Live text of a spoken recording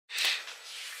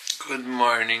Good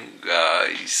morning,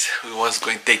 guys. We was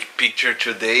going to take picture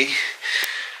today,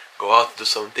 go out do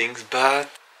some things, but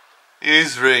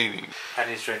it's raining. And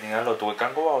it's raining a lot. We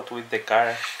can go out with the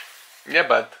car. Yeah,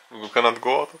 but we cannot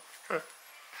go out.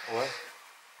 What?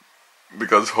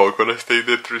 Because how gonna stay in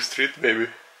the true street, baby?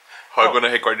 How gonna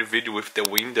record the video with the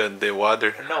wind and the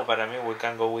water? No, but I mean we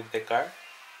can go with the car.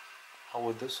 I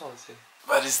will do something.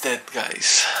 What is that,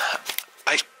 guys?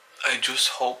 I just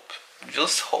hope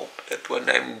that when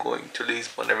I'm going to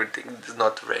Lisbon, everything is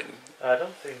not raining. I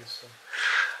don't think so.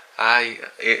 I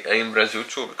in Brazil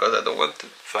too, because I don't want to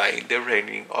fly in the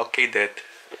raining. Okay, that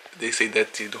they say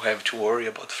that you don't have to worry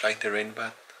about flying in the rain,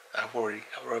 but I worry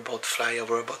about flying. I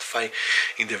worry about flying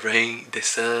in the rain, in the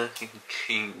sun,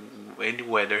 in any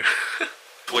weather.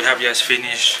 We have just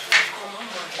finished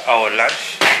our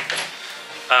lunch.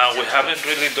 We haven't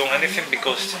really done anything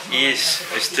because it's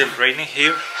still raining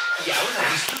here.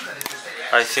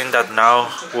 I think that now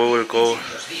we will go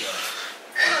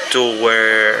to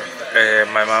where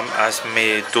my mom asked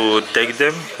me to take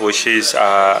them, which is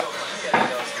a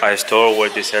store where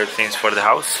they sell things for the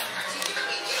house.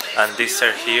 And this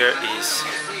sir here is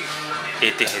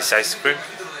eating his ice cream.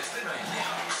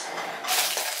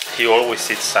 He always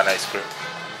eats an ice cream.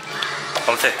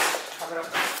 Ponce.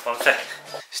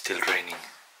 Still raining.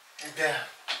 Yeah.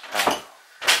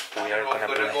 We are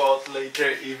gonna go out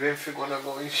later, even if we're gonna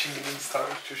go in Shingling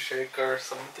Stars to shake or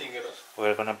something.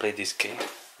 We're gonna play this game,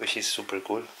 which is super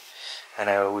cool, and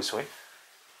I always win.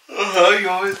 You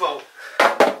always win.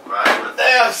 Right,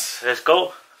 Mateus. Let's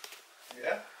go.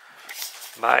 Yeah.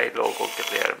 Vai logo,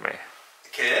 Guilherme.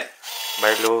 Que?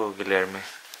 Vai logo, Guilherme.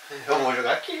 Eu vou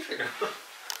jogar aqui, filho.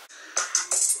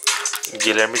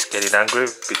 Guilherme is getting angry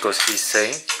because he's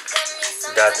saying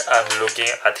that I'm looking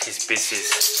at his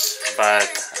pieces, but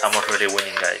I'm already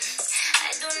winning, guys.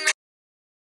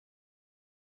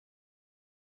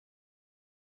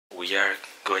 We are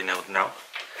going out now,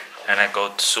 and I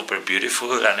got super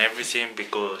beautiful and everything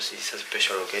because it's a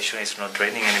special occasion. It's not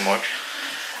raining anymore.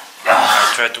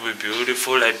 I try to be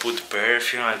beautiful. I put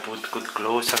perfume, I put good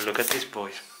clothes, and look at this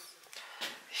boy.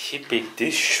 He picked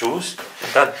these shoes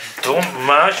that don't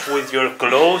match with your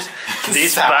clothes,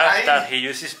 this pants that he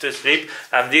uses to sleep,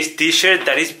 and this t-shirt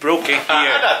that is broken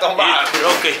here. It's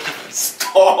broken.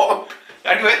 Stop!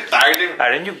 Aren't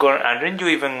you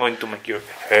even going to make your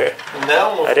hair?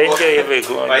 Não, Aren't you even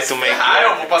going to make your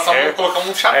hair?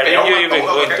 Aren't you even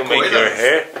going to make your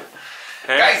hair?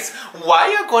 Guys, why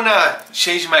are you gonna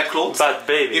change my clothes? But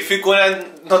baby, if you're gonna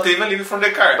not even leave from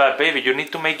the car. But baby, you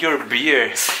need to make your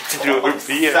beard. Your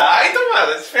beard. Sai,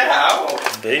 Tomada, se ferrar.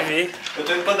 Baby. Eu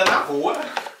tô indo pra andar na rua.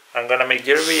 I'm gonna make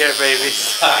your beard, baby.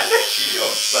 Sai daqui, ó.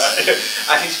 Sai.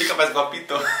 A gente fica mais igual a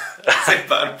Pitão. Sem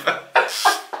barba.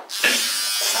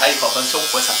 Sai, faltando seu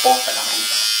cu, essa porta da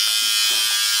puta.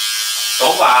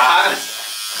 Toma!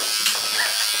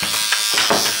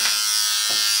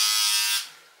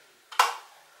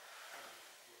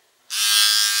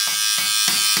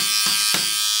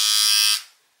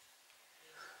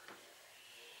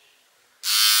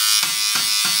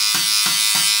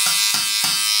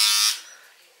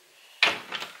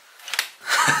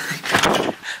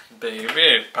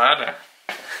 Baby, para.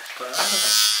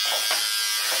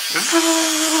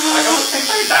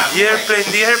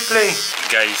 The airplane.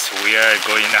 Guys, we are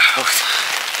going out.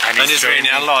 And it's raining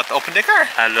a lot. Open the car.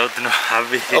 A lot, no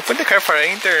have it. Open the car for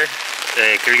enter.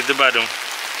 Click the button.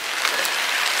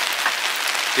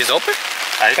 Is open?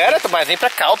 Pera, Tomás, vem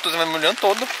pra cá, eu tô me olhando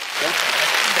todo.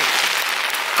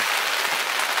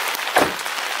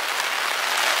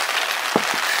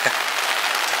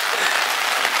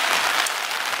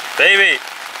 Baby,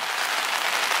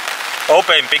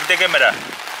 open, pick the camera.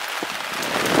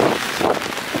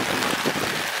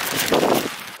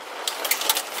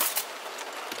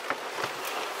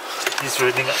 It's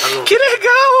raining a lot. Que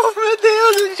legal, meu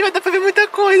Deus, a gente vai dar pra ver muita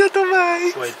coisa,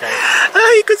 Tomás.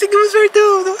 Ai, conseguimos ver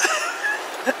tudo.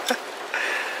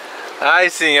 Ai,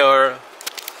 senhor.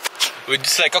 We're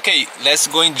just like, okay, let's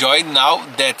go enjoy now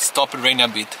that stopped rain a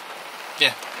bit.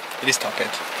 Yeah, it stopped.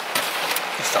 It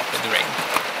stopped the rain.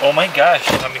 Oh my gosh,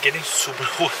 I'm getting super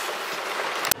hot.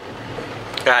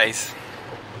 Guys,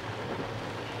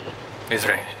 it's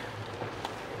raining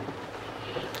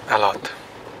a lot.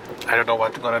 I don't know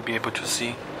what I'm gonna be able to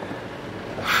see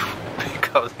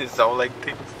because it's all like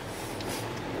this.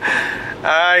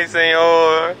 Ai,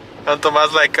 senhor. And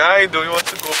Tomás like, ai, do you want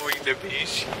to go in the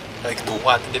beach? Like, do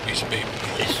what in the beach, baby?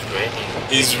 It's raining.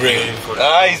 It's raining.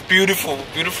 Ah, it's beautiful.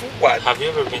 Beautiful what? Have you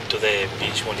ever been to the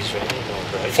beach when it's raining?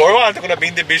 No, right? For what? I'm gonna be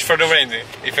in the beach for the rain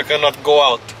if I cannot go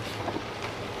out.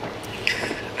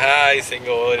 Ai,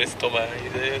 senhores, tomai.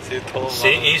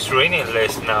 See, it's raining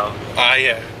less now. Ah,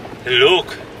 yeah.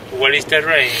 Look, where is the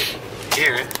rain?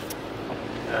 Here.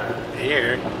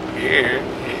 Here.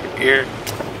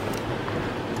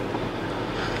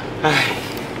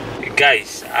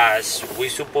 Guys, as we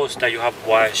suppose that you have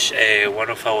watched one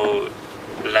of our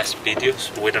last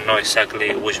videos, we don't know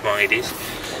exactly which one it is,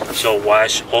 so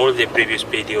watch all the previous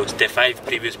videos, the 5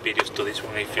 previous videos to this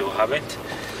one if you haven't.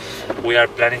 We are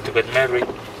planning to get married,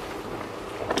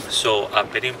 so a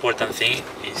very important thing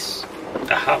is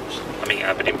a house. I mean,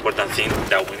 a very important thing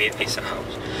that we need is a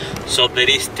house. So there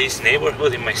is this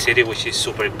neighborhood in my city which is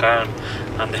super calm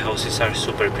and the houses are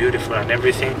super beautiful and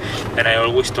everything, and I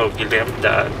always told them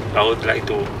that I would like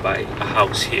to buy a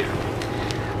house here.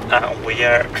 We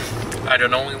are, I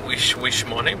don't know which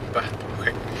money, but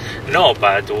okay. no,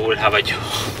 but we will have a job.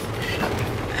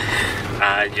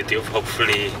 YouTube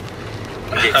hopefully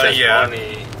gives us Yeah.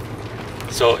 money.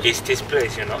 So it's this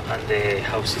place, you know, and the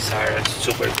houses are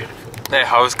super beautiful. The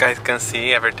house, guys, can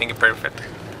see everything perfect.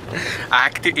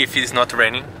 Actually, if it's not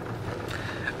raining,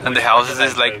 and the houses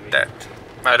is like that.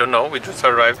 I don't know. We just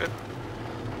arrived.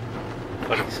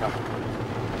 For example,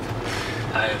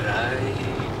 I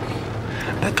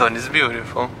like. That one is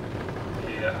beautiful.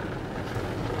 Yeah.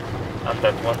 And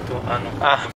that one too. No.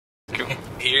 Ah.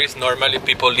 Here is normally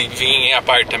people living in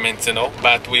apartments, you know,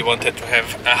 but we wanted to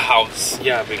have a house.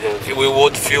 Yeah, because We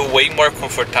would feel way more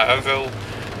comfortable.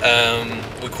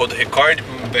 We could record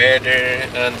better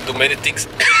and do many things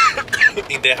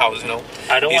in the house, you know.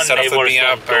 I don't want instead of neighbors being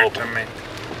an on top. apartment.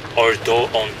 or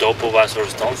on top of us or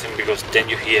something, because then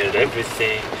you hear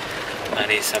everything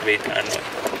and it's a bit annoying.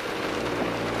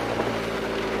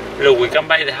 Look, we can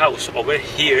buy the house over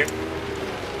here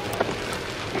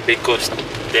because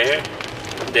there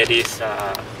is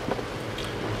a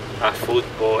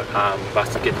football and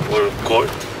basketball court.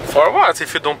 For what?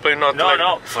 If you don't play not like...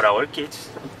 No, for our kids.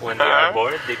 When they are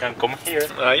bored, they can come here.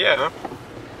 Yeah.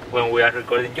 When we are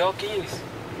recording, yo kids,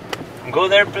 go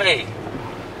there play.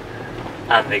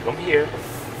 And they come here.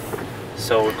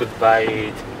 So we could buy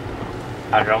it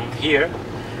around here.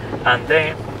 And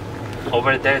then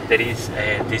over there is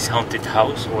this haunted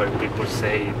house where people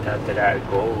say that there are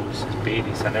ghosts,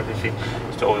 spirits and everything.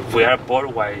 So if we are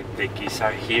bored while the kids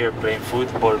are here playing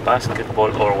football,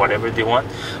 basketball or whatever they want,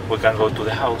 we can go to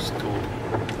the house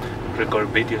to record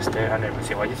videos there and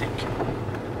everything. What do you think?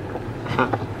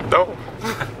 No.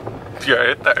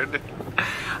 You're retarded.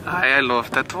 I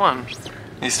love that one.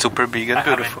 It's super big and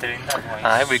beautiful.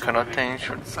 Ai, we cannot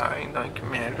enter. Ai, não, que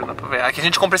merda, não dá pra ver. Aqui a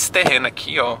gente compra esse terreno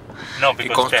aqui, ó. No,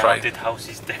 because the haunted house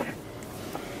is there.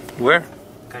 Where?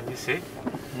 Can you see?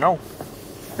 No.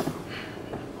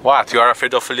 What? You are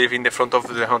afraid of living in the front of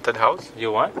the haunted house?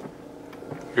 You want?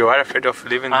 You are afraid of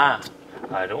living... I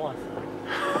don't want.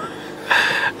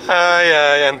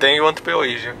 Ai, and then you want to be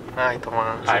Ouija. Ai,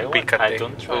 toma. I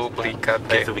don't trust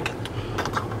Obrigado.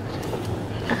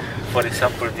 For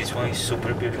example, this one is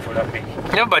super beautiful at me.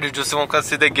 Yeah, but you just want to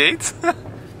see the gates?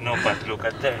 No, but look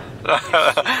at that.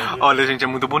 Olha, gente, é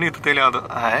muito bonito o telhado.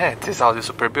 Ah, é? This house is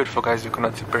super beautiful, guys. You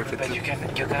cannot see perfectly. But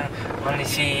you can only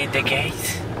see the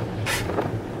gates.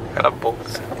 Cala a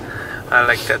boca. I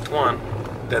like that one.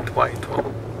 That white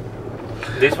one.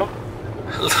 This one?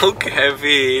 Look,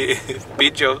 heavy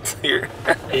pigeons here.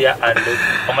 Yeah, and look.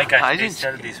 Oh my gosh, Ai, they gente,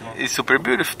 sell this one. it's super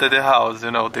beautiful, the house,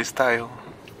 you know, the style.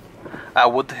 I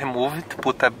would remove it,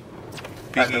 put a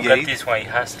big And look gate. at this one, it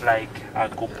has like a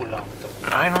cupola on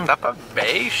top. Ai, não dá pra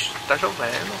ver, ixi, tá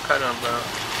chovendo, caramba.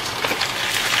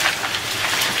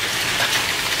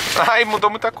 Ai, mudou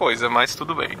muita coisa, mas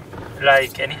tudo bem.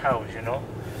 Like any house, you know?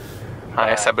 Ah,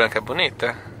 essa branca é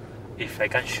bonita. If I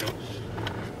can choose,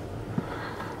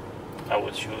 I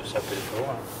would choose a beautiful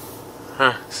one.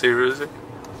 Huh, seriously?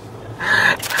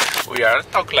 We are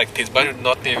talking like this, but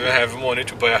not even have money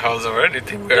to buy a house or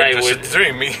anything. We are just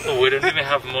dreaming. We don't even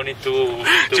have money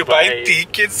to buy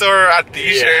tickets or a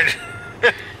t-shirt.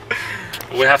 Yeah.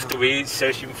 We have to be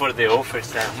searching for the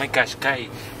offers. Oh my gosh, guy.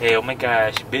 Oh my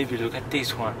gosh, baby, look at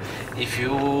this one. If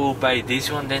you buy this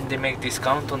one, then they make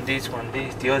discount on this one,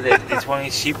 the other. This one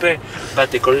is cheaper,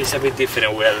 but the color is a bit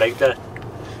different. We are like that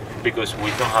because we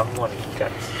don't have money,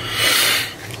 guys.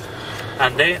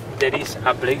 And then there is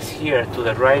a place here to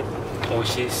the right,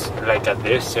 which is like a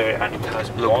desert, and it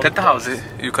has Look at the house.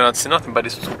 mountains. You cannot see nothing, but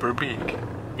it's super big.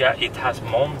 Yeah, it has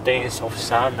mountains of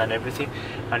sand and everything,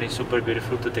 and it's super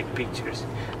beautiful to take pictures.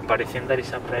 But I think that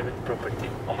is a private property.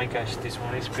 Oh my gosh, this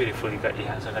one is beautiful. It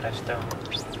has a garage down.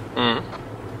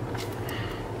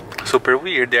 Super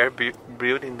weird. They are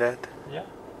building that. Yeah.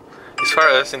 It's for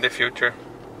us in the future.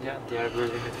 Yeah, they are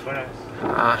building it for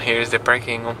us. Here's the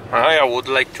parking. I would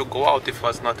like to go out if it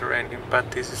was not raining, but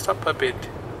this is up a bit.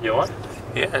 You want?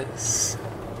 Yes.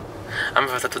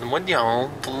 Vai estar tudo molhado.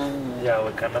 Yeah,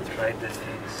 we cannot ride the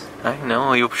things. Ai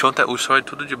não, e o chão é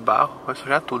tudo de barro, vai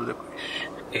sujar tudo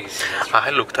depois.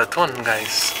 Ai, look that one,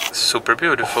 guys. Super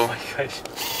beautiful. Oh my gosh.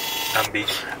 And big.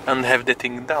 And have the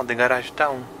thing down, the garage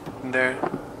down there.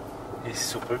 It's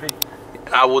super big.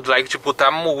 I would like to put a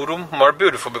muro more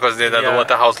beautiful because they don't want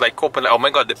a house like open. Oh my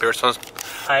god, the person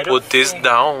put this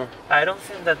down. I don't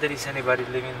think that there is anybody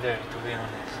living there, to be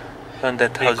honest. And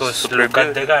that house Because is super look good.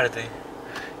 at the garden.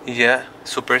 Yeah,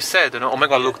 super sad, não? Oh my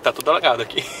god, look, tá tudo alagado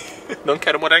aqui. Não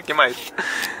quero morar aqui mais.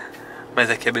 Mas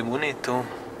aqui é bem bonito.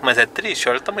 Mas é triste,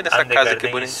 olha o tamanho dessa casa aqui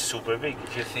bonita. Super big,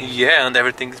 if you think. Yeah, and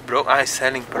everything is broke. Ah, it's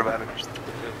selling provavelmente.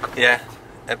 Yeah,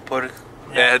 é por...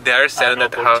 Yeah, they are selling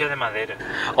that house. De madeira.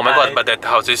 Oh my god, but that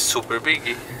house is super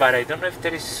big. But I don't know if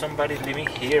there is somebody living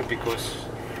here because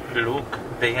look,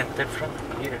 they enter from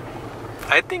here.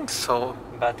 I think so.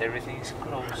 But everything is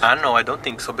closed. No, I don't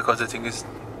think so because the thing is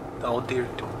out there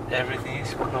too. Everything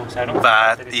is closed. I don't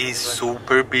But think there is it's anybody.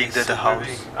 super big, It's that super house.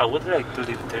 big. I would like to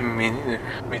live there. Me neither.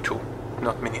 Me too.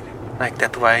 Not me neither. Like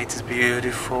that white is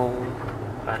beautiful.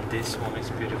 And this one is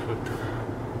beautiful too.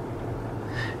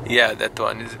 Yeah, that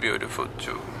one is beautiful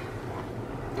too.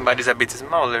 But it's a bit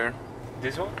smaller.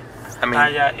 This one? I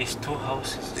mean, yeah, it's two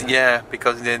houses. yeah,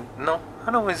 because then no,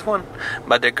 I know it's one.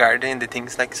 But the garden, the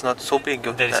things like it's not so big.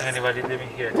 There isn't anybody living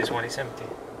here. This one is empty.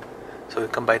 So we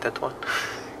can buy that one.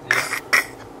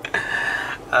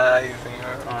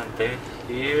 And then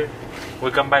here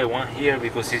we can buy one here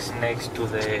because it's next to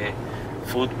the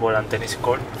football and tennis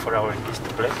court for our kids to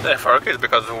play. For our kids,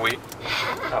 because we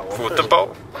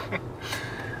football.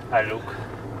 Look,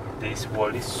 this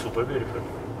wall is super beautiful.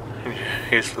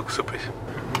 Here's looks super.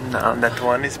 No, that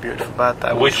one is beautiful, but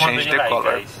I will Which one change do you the like,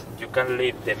 color. guys? You can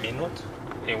leave the minute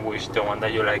in which the one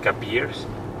that you like appears.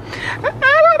 I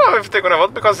don't know if they're gonna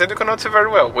vote because then you cannot see very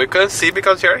well. We can see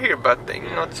because you're here, but then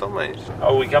not so much.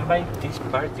 Oh, we can buy this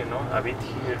part, you know, a bit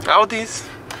here. All this.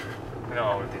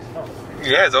 No, this no.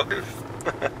 Yes, all this.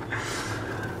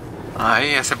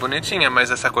 Ai, essa é bonitinha, mas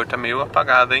essa cor tá meio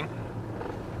apagada, hein?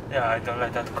 Yeah, I don't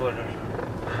like that color.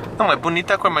 Não, é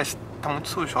bonita a cor, mas tá muito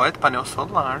sujo. Olha, painel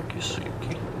solar, que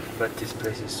chique. But this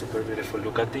place is super beautiful.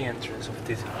 Look at the entrance of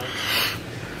this house.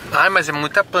 Ai, mas é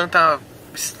muita planta.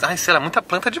 Ai, sei lá, muita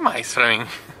planta demais pra mim.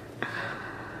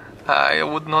 I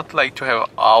would not like to have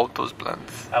all those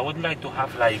plants. I would like to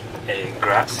have like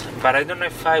grass, but I don't know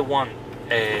if I want.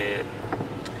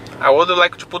 I would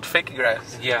like to put fake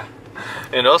grass. Yeah.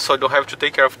 And also, I don't have to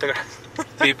take care of the grass.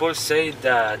 People say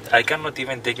that I cannot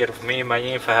even take care of me.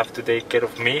 Imagine if I have to take care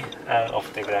of me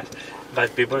of the grass.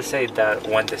 But people say that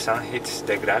when the sun hits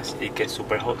the grass, it gets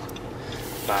super hot.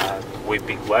 But we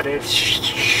pick water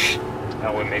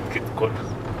and we make it cool.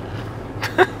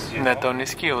 That one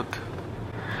is cute.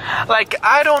 Like,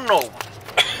 I don't know,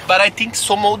 but I think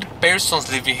some old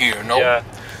persons live here, no? Yeah.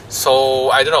 So,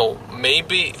 I don't know,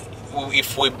 maybe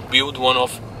if we build one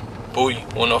of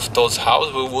those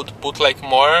houses, we would put like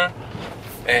more,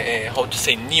 how to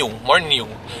say, more new.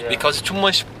 Yeah. Because too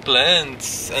much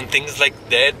plants and things like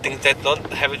that, things that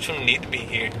don't have to need be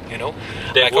here, you know?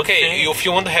 Like, okay, if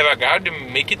you want to have a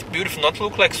garden, make it beautiful, not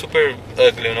look like super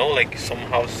ugly, you know? Like some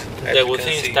house. The good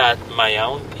thing is that my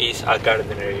aunt is a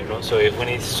gardener, you know, so if we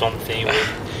need something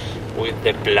with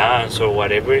the plants or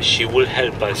whatever, she will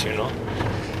help us, you know,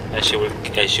 and she will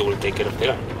take care of the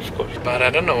garden, of course. But I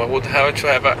don't know, I would have to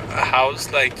have a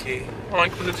house like... Ai,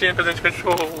 que bonitinha, casa de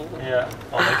cachorro. Yeah.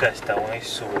 Oh my gosh, that one is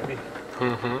so big.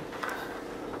 Mm-hmm.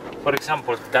 For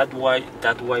example, that white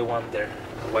one there,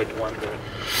 white one there.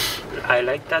 I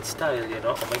like that style, you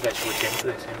know. Oh my gosh, we came to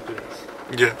the same place.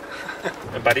 Yeah.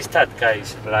 But it's that,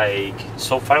 guys. Like,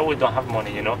 so far we don't have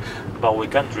money, you know, but we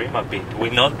can dream a bit. We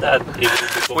know that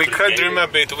it will be We can dream a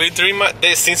bit. We dream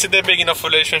since the beginning of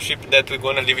relationship that we're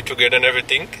gonna live together and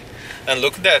everything. And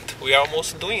look that, we are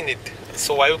almost doing it.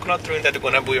 So why we cannot dream that we're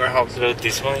gonna buy our house? So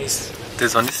this one is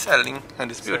selling and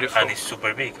it's beautiful. and it's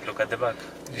super big. Look at the back.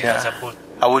 Yeah. It has a pool.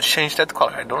 I would change that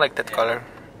color. I don't like that color,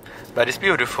 but it's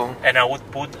beautiful. And I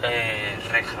would put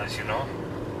rejas, you know,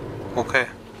 Okay.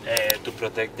 to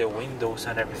protect the windows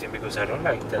and everything because I don't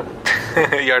like that.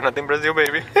 You're not in Brazil,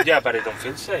 baby. Yeah, but I don't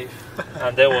feel safe.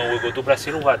 And then when we go to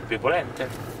Brazil, what people enter?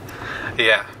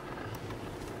 Yeah.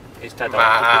 Is that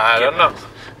I don't know.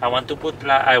 I want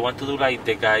to do like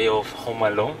the guy of Home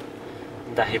Alone,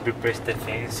 that he prepares the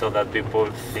things so that people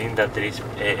think that there is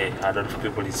a lot of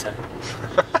people inside.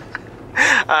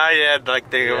 Yeah, like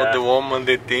the woman,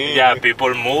 the thing. Yeah,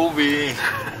 people moving.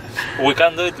 We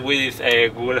can do it with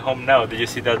Google Home now. Did you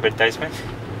see the advertisement?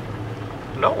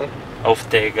 No. Of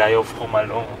the guy of Home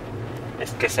Alone.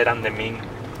 Es que serán de mí.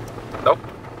 Nope.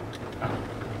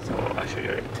 So I'll show you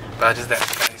it. But is that,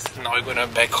 guys? Now we're gonna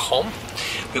back home.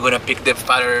 We're gonna pick the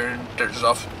fathers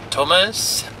of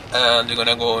Thomas, and we're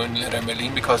gonna go in Leroy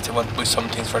Merlin because they want to put some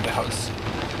things for the house.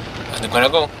 And we're gonna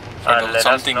go for And let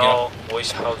something. us know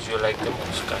which house you like the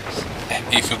most, guys.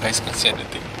 If you guys can see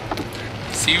anything.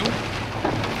 See you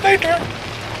later.